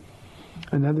saved.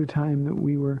 Another time that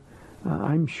we were,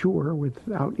 I'm sure,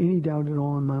 without any doubt at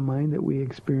all in my mind, that we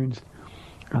experienced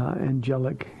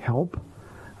angelic help.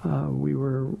 We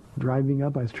were driving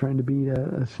up. I was trying to beat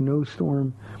a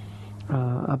snowstorm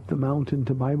up the mountain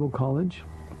to Bible college.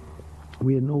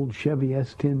 We had an old Chevy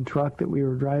S10 truck that we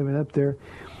were driving up there,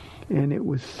 and it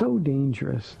was so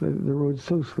dangerous. The road's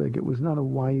so slick. It was not a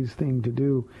wise thing to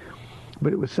do.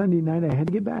 But it was Sunday night. I had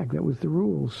to get back. That was the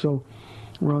rules. So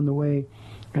we're on the way,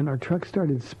 and our truck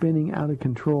started spinning out of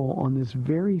control on this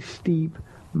very steep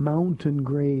mountain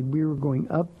grade. We were going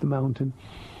up the mountain,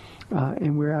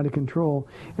 and we were out of control.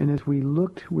 And as we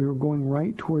looked, we were going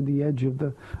right toward the edge of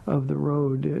the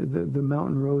road. The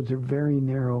mountain roads are very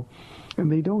narrow, and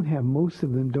most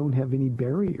of them don't have any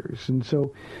barriers. And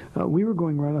so we were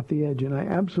going right off the edge, and I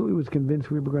absolutely was convinced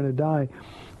we were going to die.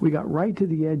 We got right to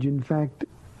the edge. In fact,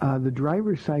 the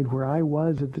driver's side where I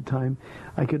was at the time,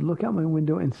 I could look out my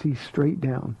window and see straight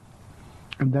down.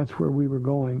 And that's where we were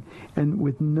going. And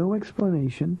with no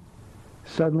explanation,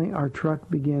 suddenly our truck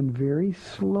began very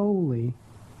slowly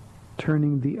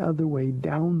turning the other way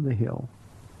down the hill.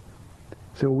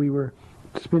 So we were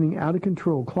spinning out of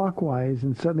control clockwise,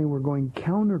 and suddenly we're going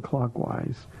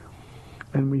counterclockwise.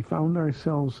 And we found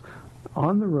ourselves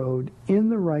on the road in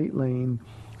the right lane,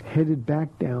 headed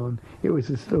back down. It was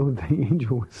as though the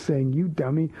angel was saying, "You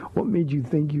dummy, what made you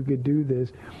think you could do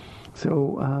this?"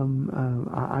 So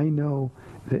I know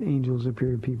that angels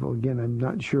appear to people. Again, I'm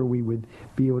not sure we would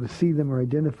be able to see them or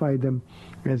identify them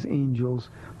as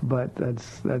angels, but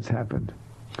that's happened.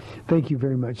 Thank you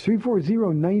very much.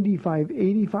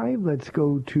 340-9585. Let's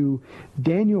go to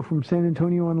Daniel from San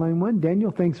Antonio on line 1. Daniel,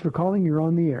 thanks for calling. You're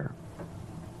on the air.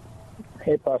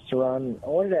 Hey, Pastor Ron. I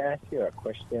wanted to ask you a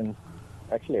question.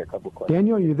 Actually, a couple questions.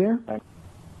 Daniel, are you there?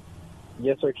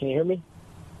 Yes, sir. Can you hear me?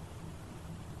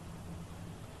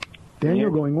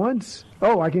 Daniel, going once.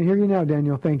 Oh, I can hear you now,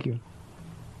 Daniel. Thank you.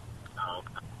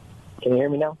 Can you hear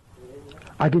me now?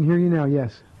 I can hear you now,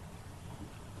 yes.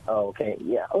 Oh, okay.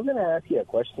 Yeah, I was going to ask you a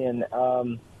question.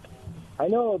 I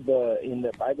know in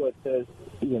the Bible it says,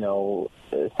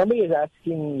 somebody is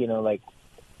asking, like,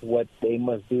 what they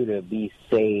must do to be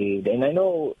saved. And I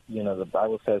know, the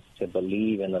Bible says to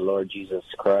believe in the Lord Jesus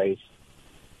Christ,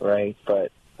 right?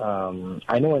 But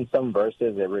I know in some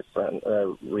verses it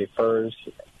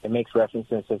makes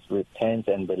references to repent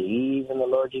and believe in the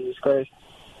Lord Jesus Christ.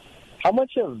 How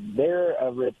much of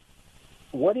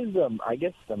what is the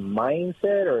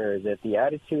mindset, or is it the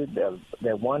attitude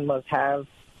that one must have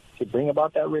to bring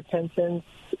about that repentance,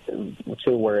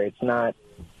 to where it's not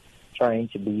trying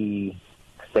to be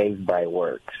saved by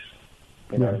works?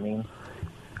 You know what I mean?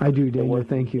 I do, Daniel.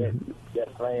 Thank you. Yes,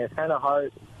 right. It's kind of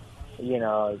hard,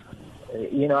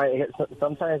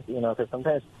 sometimes, because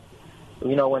sometimes,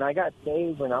 when I got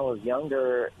saved when I was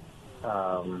younger,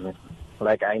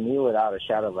 like, I knew without a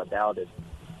shadow of a doubt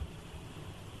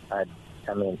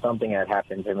something had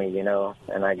happened to me,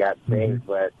 and I got saved.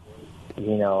 But,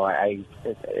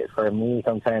 for me,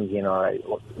 sometimes,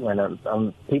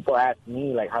 when people ask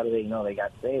me, like, how do they know they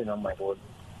got saved? And I'm like, well,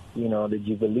 did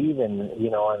you believe in,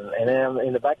 and then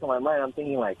in the back of my mind, I'm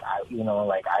thinking, like, I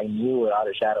knew without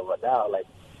a shadow of a doubt, like,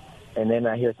 and then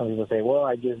I hear some people say, well,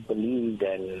 I just believed,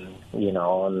 and,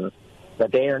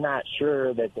 but they are not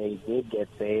sure that they did get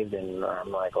saved. And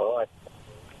I'm like, oh,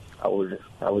 I would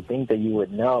think that you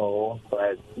would know,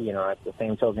 but, at the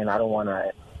same token, I don't want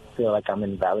to feel like I'm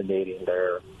invalidating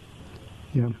their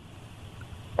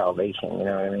salvation, you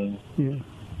know what I mean? Yeah.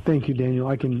 Thank you, Daniel.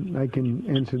 I can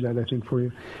answer that, I think, for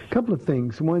you. A couple of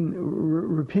things. One,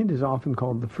 repent is often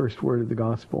called the first word of the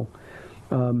gospel.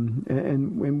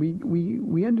 And when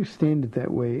we understand it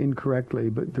that way incorrectly,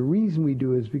 but the reason we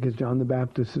do is because John the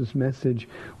Baptist's message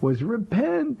was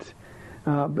repent.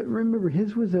 But remember,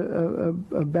 his was a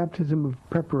baptism of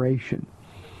preparation.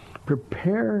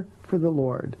 Prepare for the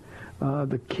Lord.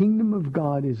 The kingdom of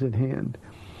God is at hand.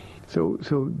 So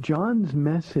John's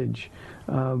message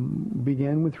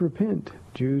began with repent.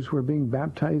 Jews were being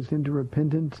baptized into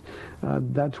repentance.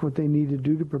 That's what they needed to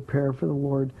do to prepare for the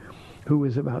Lord who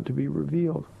is about to be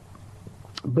revealed.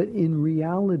 But in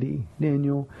reality,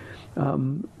 Daniel,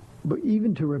 but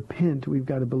even to repent, we've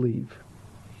got to believe.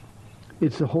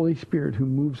 It's the Holy Spirit who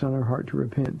moves on our heart to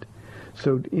repent.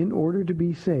 So in order to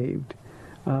be saved,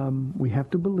 we have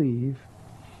to believe,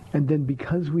 and then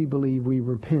because we believe, we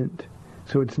repent.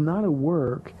 So it's not a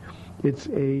work, it's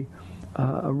a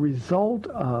result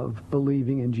of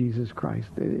believing in Jesus Christ.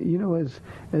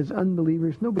 As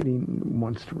unbelievers, nobody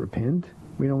wants to repent.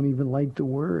 We don't even like the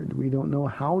word. We don't know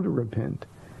how to repent.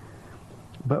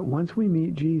 But once we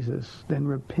meet Jesus, then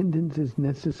repentance is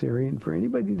necessary. And for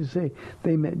anybody to say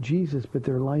they met Jesus, but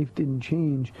their life didn't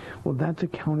change, well, that's a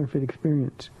counterfeit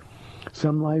experience.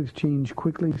 Some lives change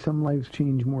quickly, some lives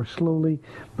change more slowly,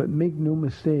 but make no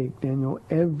mistake, Daniel,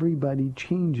 everybody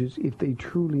changes if they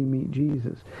truly meet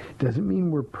Jesus. It doesn't mean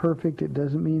we're perfect. It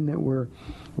doesn't mean that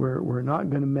we're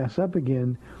not going to mess up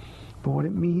again. But what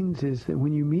it means is that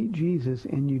when you meet Jesus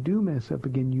and you do mess up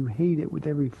again, you hate it with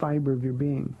every fiber of your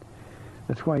being.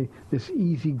 That's why this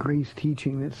easy grace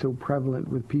teaching that's so prevalent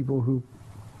with people who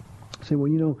say,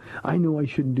 well, I know I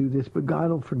shouldn't do this, but God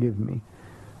will forgive me.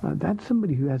 That's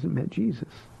somebody who hasn't met Jesus.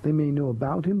 They may know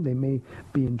about him, they may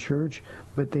be in church,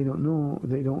 but they don't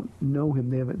know him,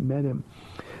 they haven't met him.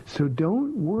 So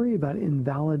don't worry about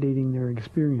invalidating their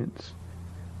experience.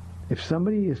 If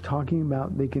somebody is talking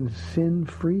about they can sin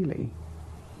freely,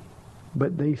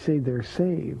 but they say they're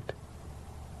saved,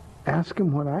 ask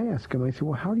them what I ask them. I say,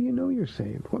 well, how do you know you're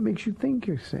saved? What makes you think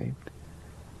you're saved?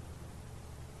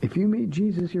 If you meet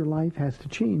Jesus, your life has to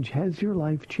change. Has your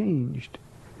life changed?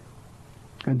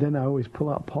 And then I always pull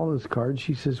out Paula's card.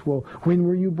 She says, well, when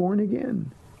were you born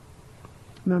again?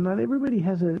 Now, not everybody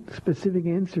has a specific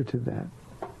answer to that.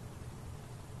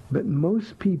 But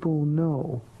most people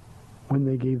know when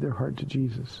they gave their heart to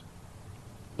Jesus.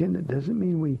 Again, that doesn't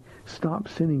mean we stop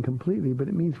sinning completely, but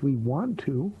it means we want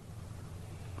to.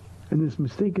 And this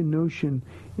mistaken notion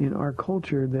in our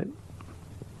culture that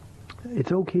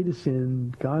it's okay to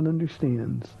sin, God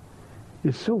understands,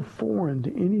 is so foreign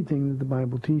to anything that the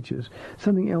Bible teaches.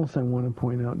 Something else I want to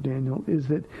point out, Daniel, is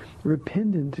that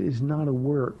repentance is not a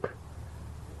work.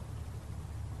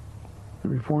 The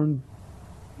Reformed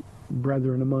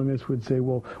brethren among us would say,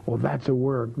 well, that's a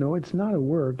work. No, it's not a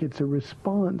work. It's a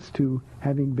response to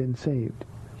having been saved.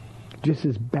 Just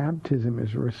as baptism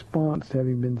is a response to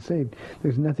having been saved.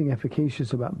 There's nothing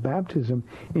efficacious about baptism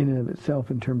in and of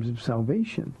itself in terms of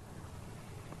salvation.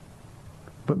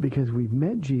 But because we've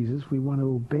met Jesus, we want to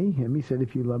obey him. He said,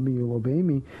 if you love me, you'll obey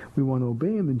me. We want to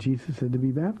obey him, and Jesus said to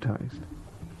be baptized.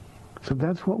 So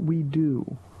that's what we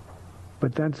do.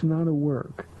 But that's not a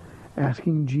work.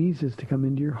 Asking Jesus to come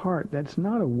into your heart, that's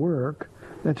not a work.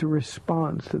 That's a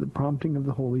response to the prompting of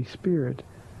the Holy Spirit,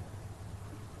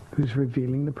 who's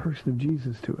revealing the person of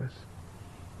Jesus to us.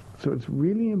 So it's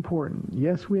really important.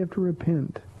 Yes, we have to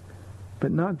repent,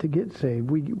 but not to get saved.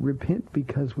 We repent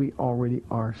because we already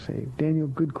are saved. Daniel,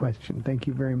 good question. Thank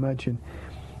you very much, and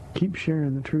keep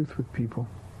sharing the truth with people.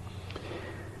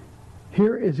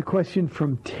 Here is a question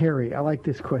from Terry. I like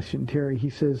this question. Terry, he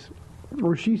says,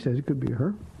 or she says, it could be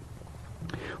her.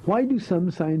 Why do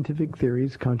some scientific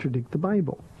theories contradict the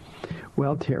Bible?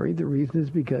 Well, Terry, the reason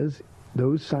is because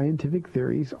those scientific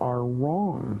theories are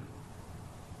wrong.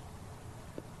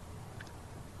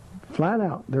 Flat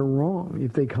out, they're wrong.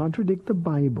 If they contradict the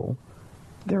Bible,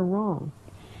 they're wrong.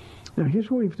 Now,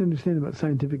 here's what we have to understand about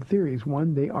scientific theories.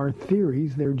 One, they are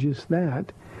theories. They're just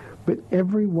that. But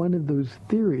every one of those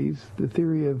theories, the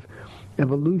theory of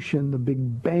evolution, the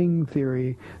Big Bang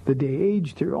theory, the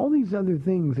day-age theory, all these other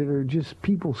things that are just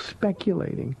people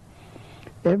speculating,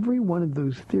 every one of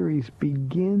those theories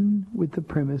begin with the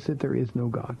premise that there is no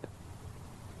God.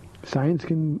 Science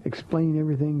can explain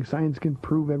everything. Science can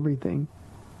prove everything.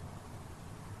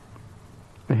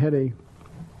 I had a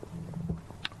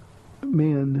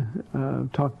man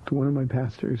talk to one of my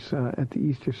pastors at the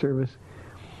Easter service,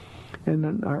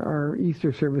 and our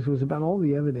Easter service was about all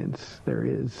the evidence there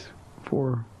is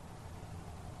for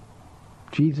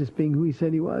Jesus being who he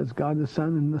said he was, God the Son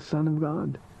and the Son of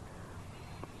God.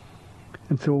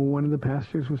 And so one of the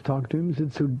pastors was talking to him and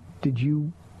said, so did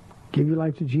you give your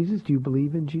life to Jesus? Do you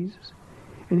believe in Jesus?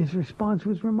 And his response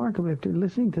was remarkable. After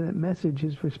listening to that message,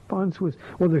 his response was,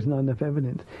 well, there's not enough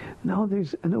evidence. No,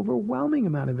 there's an overwhelming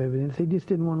amount of evidence. They just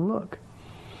didn't want to look.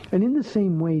 And in the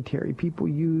same way, Terry, people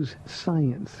use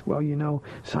science. Well,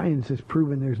 science has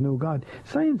proven there's no God.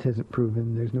 Science hasn't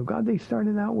proven there's no God. They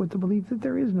started out with the belief that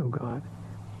there is no God.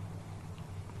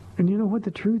 And you know what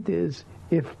the truth is?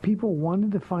 If people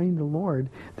wanted to find the Lord,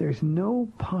 there's no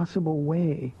possible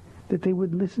way that they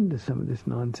would listen to some of this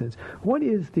nonsense. What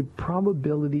is the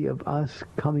probability of us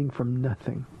coming from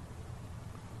nothing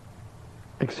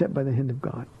except by the hand of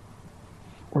God?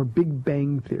 Or Big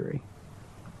Bang theory.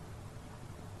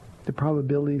 The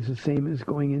probability is the same as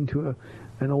going into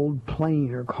an old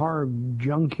plane or car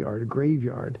junkyard, a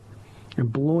graveyard,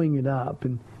 and blowing it up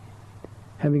and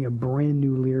having a brand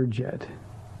new Learjet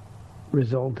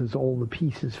result as all the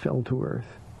pieces fell to earth.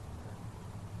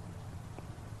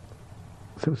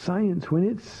 So science, when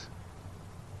it's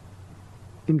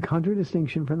in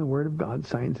contradistinction from the Word of God,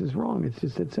 science is wrong. It's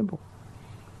just that simple.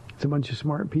 It's a bunch of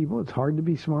smart people. It's hard to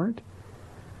be smart.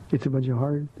 It's a bunch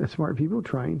of smart people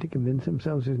trying to convince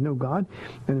themselves there's no God.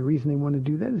 And the reason they want to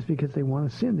do that is because they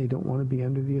want to sin. They don't want to be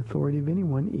under the authority of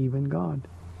anyone, even God.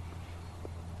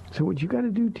 So what you got to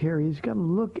do, Terry, is you got to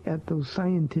look at those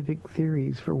scientific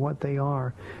theories for what they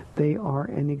are. They are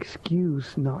an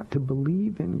excuse not to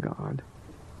believe in God.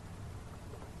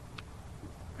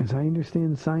 As I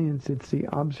understand science, it's the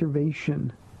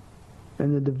observation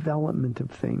and the development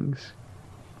of things.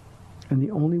 And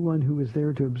the only one who was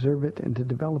there to observe it and to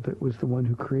develop it was the one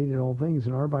who created all things.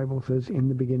 And our Bible says, in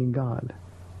the beginning, God.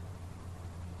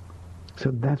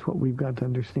 So that's what we've got to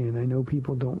understand. I know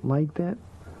people don't like that.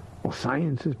 Well,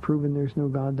 science has proven there's no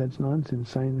God. That's nonsense.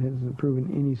 Science hasn't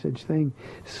proven any such thing.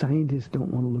 Scientists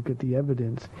don't want to look at the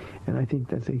evidence. And I think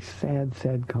that's a sad,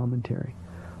 sad commentary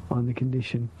on the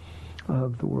condition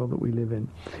of the world that we live in.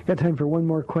 Got time for one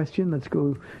more question. Let's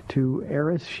go to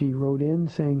Eris. She wrote in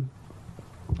saying,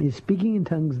 is speaking in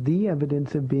tongues the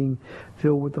evidence of being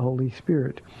filled with the Holy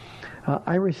Spirit?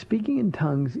 Iris, speaking in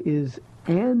tongues is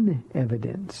an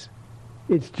evidence.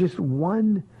 It's just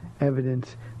one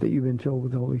evidence that you've been filled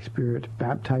with the Holy Spirit,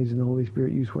 baptized in the Holy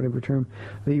Spirit, use whatever term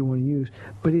that you want to use.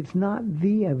 But it's not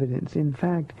the evidence. In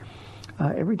fact,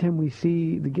 every time we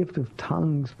see the gift of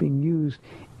tongues being used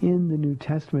in the New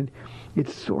Testament,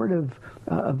 it's sort of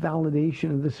a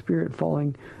validation of the Spirit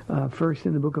falling first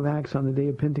in the book of Acts on the day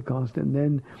of Pentecost, and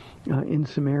then in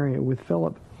Samaria with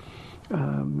Philip,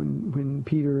 when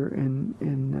Peter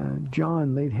and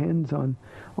John laid hands on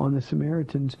the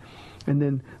Samaritans. And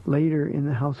then later in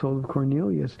the household of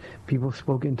Cornelius, people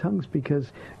spoke in tongues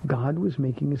because God was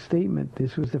making a statement.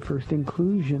 This was the first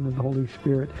inclusion of the Holy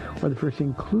Spirit, or the first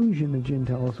inclusion of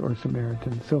Gentiles or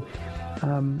Samaritans. So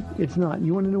it's not.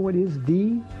 You want to know what is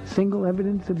the single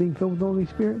evidence of being filled with the Holy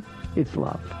Spirit? It's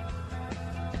love.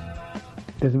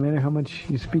 Doesn't matter how much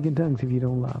you speak in tongues if you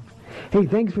don't love. Hey,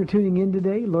 thanks for tuning in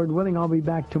today. Lord willing, I'll be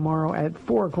back tomorrow at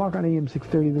 4 o'clock on AM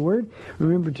 630 The Word.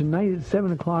 Remember, tonight at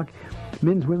 7 o'clock,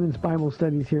 men's, women's Bible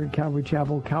studies here at Calvary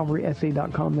Chapel,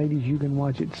 calvarysa.com. Ladies, you can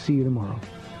watch it. See you tomorrow.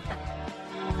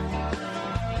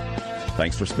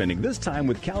 Thanks for spending this time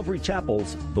with Calvary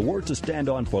Chapel's The Word to Stand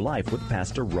On for Life with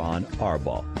Pastor Ron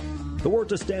Arbaugh. The Word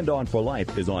to Stand On for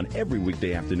Life is on every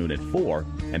weekday afternoon at 4,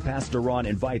 and Pastor Ron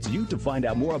invites you to find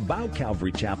out more about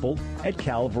Calvary Chapel at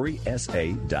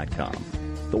calvarysa.com.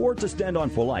 The Word to Stand On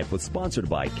for Life was sponsored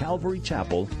by Calvary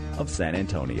Chapel of San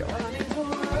Antonio.